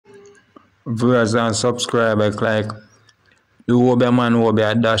viewers and subscribers like the Obi man will be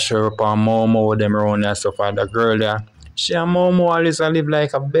a dasher up on Mohmo them around and stuff and the girl there. She and Mohmo always live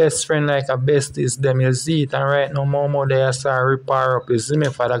like a best friend, like a besties them, you see it, and right now Mohmo there start rip her up, you see me,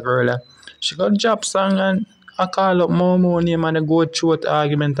 for the girl there. She got job song and I call up Mohmo name and they go through the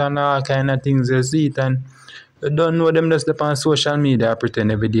argument and all kind of things, you see it, and you don't know them just on social media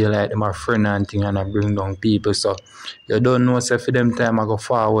pretend every day like them a friend and thing and I bring down people. So you don't know, so for them time I go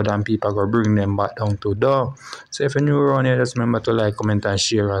forward and people go bring them back down to door. So if you're new around here, just remember to like, comment and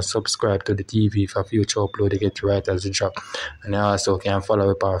share and subscribe to the TV for future upload to get you right as a drop. And you also can follow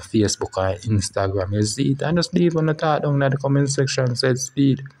up on Facebook or Instagram. You see it, and just leave on the thought down in the comment section, said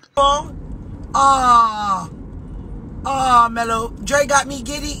speed. Oh, Mello. Dre got me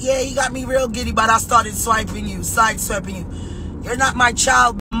giddy. Yeah, he got me real giddy, but I started swiping you, side-swiping you. You're not my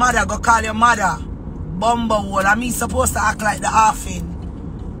child mother. Go call your mother. Bumblewall. I mean, supposed to act like the offing.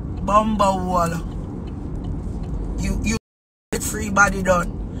 Bumblewall. You free body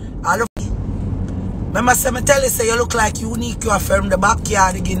done. I look. Remember, me tell you, say you look like unique. You are from the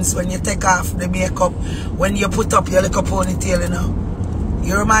backyard against when you take off the makeup, when you put up your little ponytail, you know.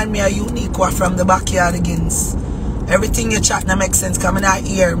 You remind me of unique. You are from the backyard against. Everything you chat now makes sense coming out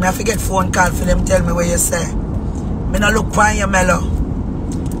here. Me I forget phone call for them tell me what you say. Me no look for you, Mello.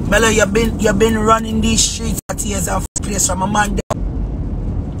 Mello, you been running these streets for years and place from a man there.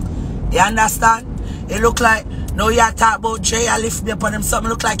 You understand? It look like now you talk about Jay, I lift me up on them something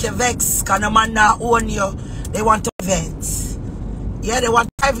look like you vex. Cause no man not own you. They want to vent. Yeah, they want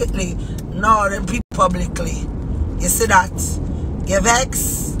privately. No, them people publicly. You see that? You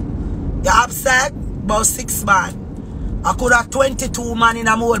vex? You upset? About 6 man. I could have 22 man in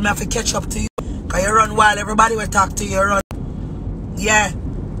a mode. Me have to catch up to you. Because you run while everybody will talk to you. You run. Yeah.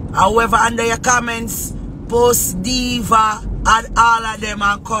 However, under your comments, post diva, add all of them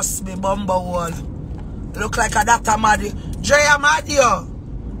and cuss me, bumblewall. Look like a doctor mad. Dre, I'm mad you.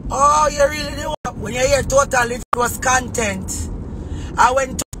 Oh, you really do. When you hear total, it was content. I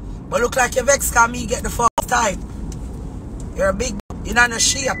went to, but look like you vex because me get the first time. You're a big, you're not a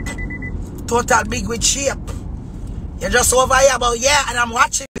shape. Total big with shape. You're just over here about, yeah, and I'm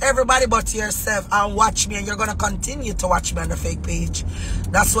watching everybody but yourself and watch me, and you're going to continue to watch me on the fake page.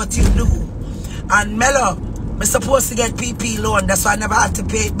 That's what you do. And Mello, I'm supposed to get PP loan. That's why I never had to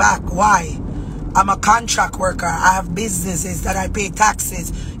pay it back. Why? I'm a contract worker. I have businesses that I pay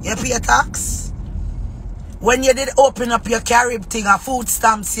taxes. You pay a tax? When you did open up your Carib thing, a food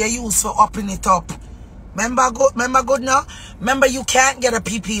stamps you use for opening it up. Remember good now? Remember you can't get a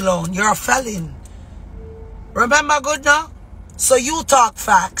PP loan. You're a felon. Remember good now? So you talk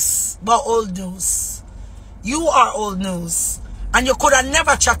facts about old news. You are old news. And you could have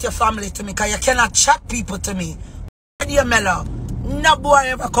never chat your family to me because you cannot chat people to me. Dear Mello, no boy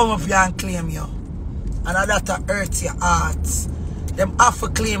ever come up here and claim you. And that hurt your heart. Them half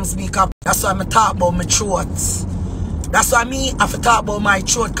claims me because that's why I talk about my throat. That's why me have to talk about my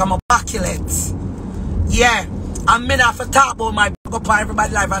throat because I'm immaculate. Yeah. And me have to talk about my up on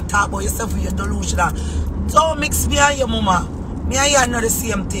everybody life and talk about yourself with your delusional. Don't mix me and your mama. Me and you are not the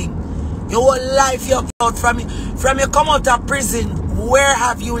same thing. Your whole life you're out from you come out of prison. Where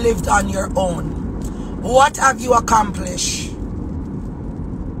have you lived on your own? What have you accomplished?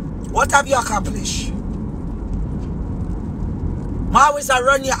 What have you accomplished? I always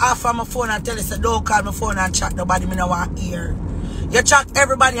run you off on my phone and tell you, say, don't call my phone and chat nobody me no want hear. You chat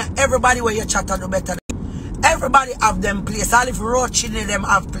everybody and everybody where you chat do better. Everybody have them place. All if roach in them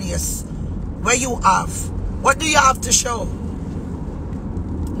have place. Where you have. What do you have to show?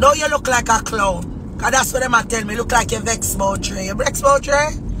 No, you look like a clown. Cause that's what them a tell me. Look like you vex about Dre. You vex about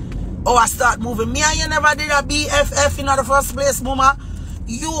Dre? Oh, I start moving. Me and you never did a BFF in the first place, mama.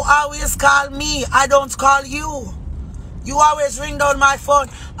 You always call me. I don't call you. You always ring down my phone.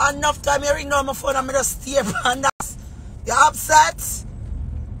 Enough time you ring down my phone and I just stay and that's. You upset?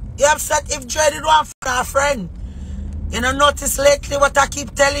 You upset if Dre did one for a friend? You know, notice lately what I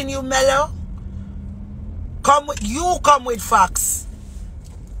keep telling you, Mello? Come with facts.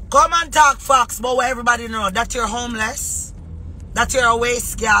 Come and talk facts, but what everybody know that you're homeless, that you're a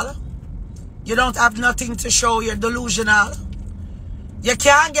waste girl. You don't have nothing to show. You're delusional. You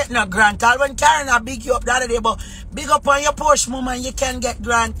can't get no grant. All when Karen I big you up the other day, but big up on your Porsche mama, you can't get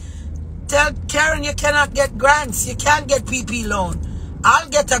grant. Tell Karen you cannot get grants. You can't get PP loan. I'll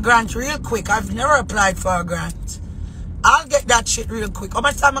get a grant real quick. I've never applied for a grant. I'll get that shit real quick. How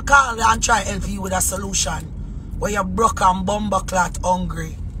much time I call you and try to help you with a solution where you're broke and bumbleclot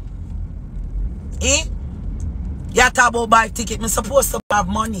hungry? Eh? You talk about buy ticket. I'm supposed to have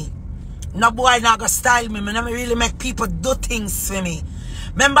money. No boy not gonna style me. I never really make people do things for me.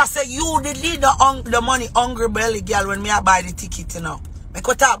 Remember say you did lead the money hungry belly girl when me I buy the ticket, you know. Me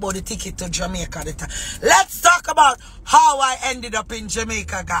could talk about the ticket to Jamaica the time. Let's talk about how I ended up in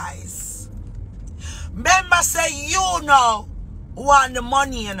Jamaica, guys. Remember say you know want the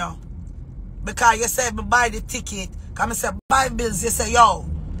money, you know. Because you said me buy the ticket. Come and say buy bills, you say yo.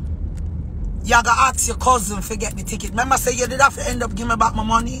 You gotta ask your cousin to get the ticket. Remember say you did have to end up giving me back my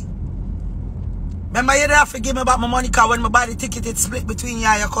money? Remember you did have to give me back my money because when I buy the ticket it split between you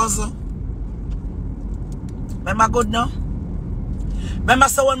and your cousin. Remember good now? Remember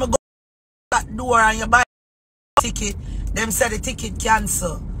so when I go to that door and you buy the ticket, them say the ticket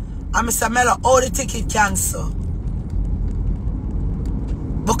cancel. And I say Mello, oh the ticket cancel.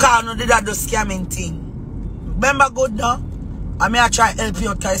 Because I know that do scamming thing. Remember good now? I may try help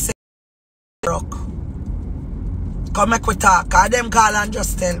you because I say broke. Come make we talk. Cause them call and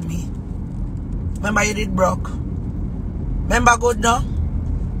just tell me. Remember you did broke. Remember good now?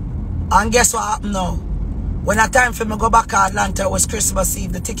 And guess what happened now? When a time for me go back to Atlanta, it was Christmas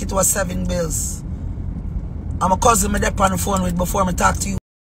Eve. The ticket was 7 bills. And my cousin me there on the phone with before me talk to you.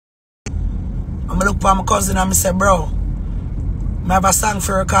 And I look for my cousin and I say, bro, I have a song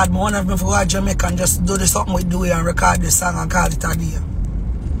for record. I want to go to Jamaica and just do the something we do here and record the song and call it a day.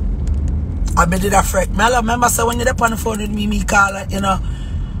 I did a fret. I remember so when you there on the phone with me call it, you know.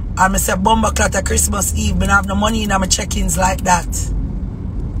 And I said, Bomba clot at Christmas Eve. I have no money in my check-ins like that.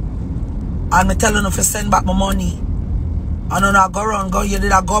 And I telling you to send back my money. And then I go around, you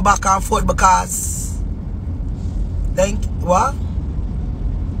did I go back and forth because what?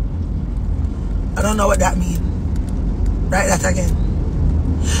 I don't know what that means. Write that again.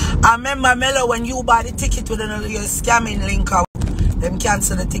 I remember Mello when you buy the ticket with your scamming link out, them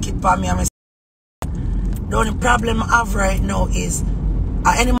cancel the ticket for me. The only problem I have right now is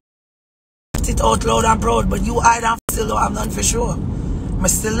any it out loud and proud, but you hide and still don't have none for sure. I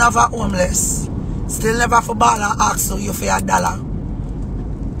still never homeless. Still never for ball and ask you for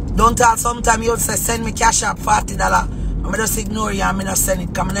 $1. Don't tell sometime you would say send me cash up $40. I'm just ignore you and I not send it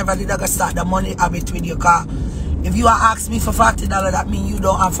because I never did start the money habit with your car. If you ask me for $40, that means you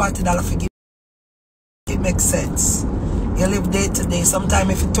don't have $40 for give. It makes sense. You live day to day. Sometimes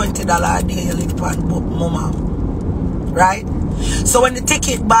if it's $20 a day, you live on mama. Right? So when the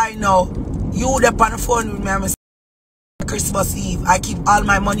ticket buy now, you there on the phone with me and Christmas Eve, I keep all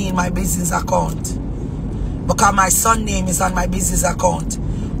my money in my business account. Because my son's name is on my business account.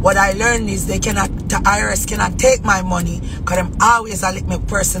 What I learned is the IRS cannot take my money because them always let me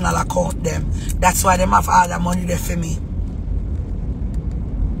personal account them. That's why them have all the money there for me.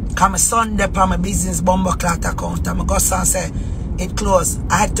 Because my son there on my business bomber clot account. And my godson said it closed.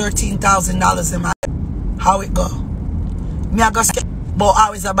 I had $13,000 in my how it go? Me I go but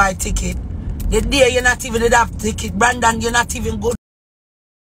always I buy ticket. The day you're not even did have ticket, Brandon, you're not even good.